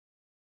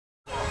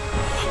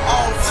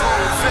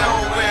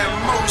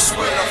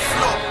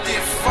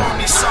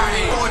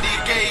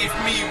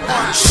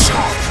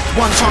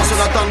One chance when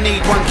I don't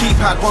need one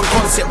keypad, one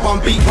concept, one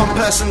beat, one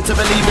person to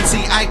believe and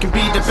see I can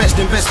be the best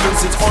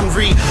investment since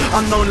Henri.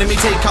 Unknown, let me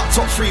take up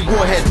top 3.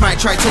 Warhead might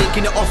try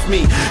taking it off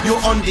me. You're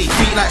on the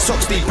beat like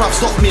Soxby, bruv,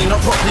 stop me, not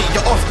properly,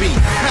 you're off beat.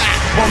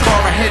 One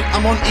bar ahead,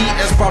 I'm on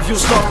eaters, bruv,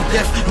 you'll stop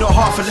deaf, not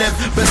half a lev,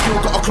 but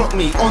still gotta clock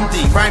me. On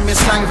the rhyming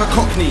slang of a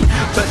cockney,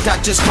 but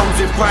that just comes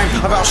with grime.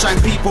 I've outshined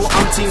people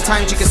umpteen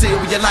times, you can say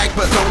what you like,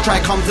 but don't try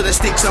come to the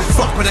sticks and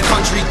fuck with a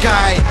country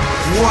guy.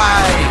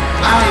 Why?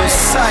 I am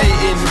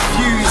sighting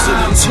views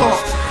at the top,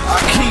 I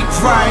keep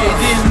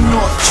riding,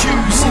 not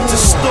choosing to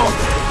stop.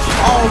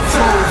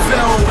 Although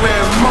they'll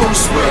where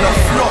most will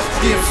have flopped,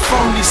 if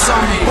only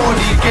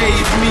somebody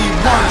gave me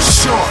one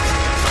shot.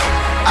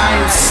 I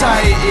am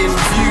sighting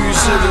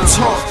views at the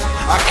top,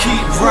 I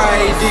keep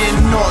riding,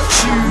 not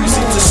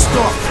choosing to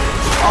stop.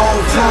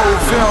 Although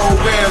they'll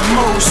where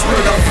most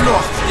will have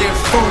flopped, if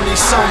only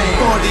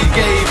somebody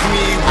gave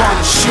me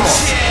one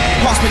shot.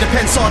 Pass me the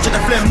pen, sergeant,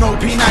 the phlegm, no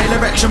penile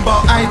erection,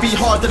 but I be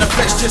harder than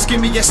flesh. Just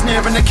give me a snare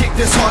and a kick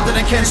that's harder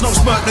than Ken's. No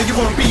smirk, no, you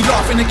won't be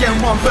laughing again.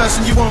 One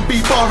verse and you won't be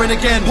barring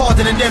again.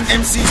 Harder than them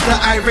MCs that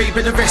I rate,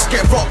 but the rest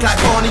get rocked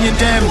like Barney and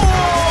them.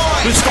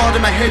 With scarred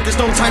in my head, there's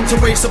no time to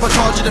waste. If I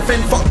charge a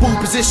defend, fuck ball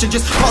position,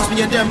 just pass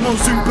me and them. No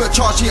zoom, but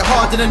charge it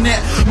harder than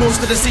that.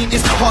 Most of the scene is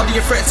hardly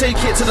a threat. Take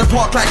it to the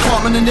park like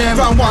Cartman and them.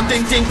 Round one,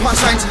 ding ding,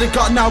 punchline to the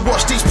gut. Now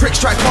watch these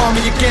pricks try palm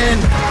me again.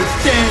 But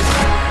then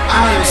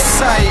I am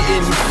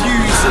sighting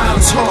views at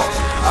the top,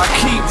 I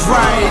keep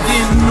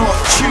riding, not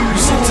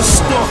choosing to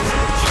stop.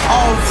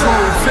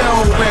 Although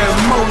they'll where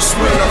most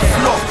will have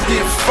flopped,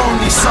 if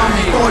only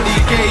somebody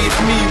gave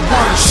me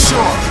one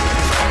shot.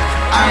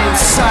 I am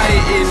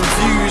sighting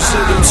views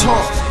at the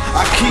top,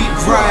 I keep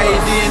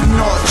riding,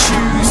 not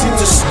choosing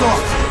to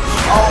stop.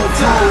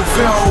 Although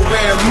they'll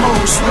where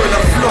most will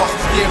have flopped,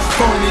 if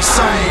only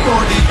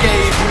somebody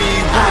gave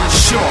me one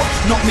shot.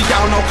 Knock me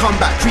down, I'll come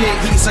back, create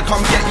heat, so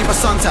come get you for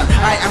suntan.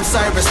 I am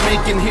Cyrus,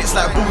 making hits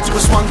like ball to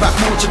a swung back.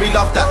 Mortuary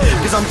love that,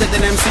 cause I'm dead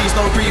in MCs,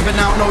 no breathing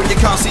out. No, you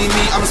can't see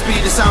me, I'm a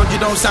speedy sound.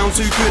 You don't sound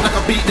too good like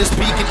a beat that's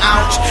speaking.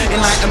 Ouch,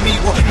 enlighten me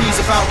what he's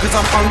about, cause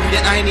I'm hungry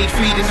and I need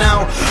feeding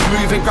now.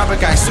 Move and grab a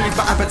guy, soothe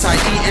for appetite.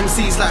 Eat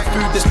MCs like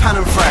food that's pan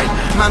and fried.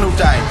 Man will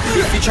die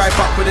if you try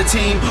fuck with a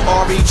team.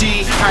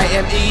 REG,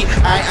 IME,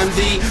 I am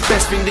the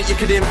best thing that you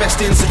could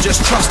invest in, so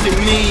just trust in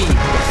me,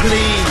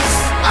 please.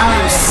 I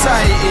am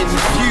sighting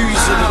views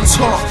at the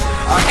top,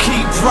 I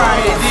keep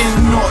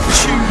riding, not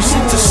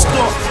choosing to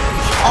stop.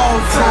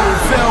 Although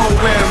they'll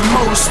where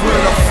most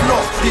will have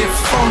flopped, if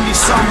only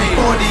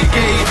somebody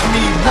gave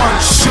me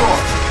one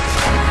shot.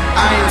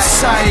 I am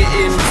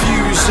sighting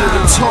views at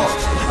the top,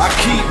 I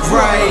keep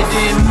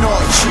riding,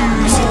 not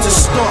choosing to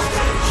stop.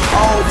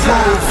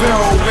 Although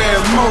they'll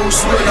where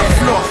most will have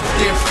flopped,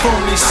 if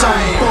only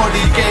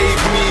somebody gave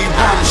me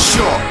one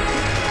shot.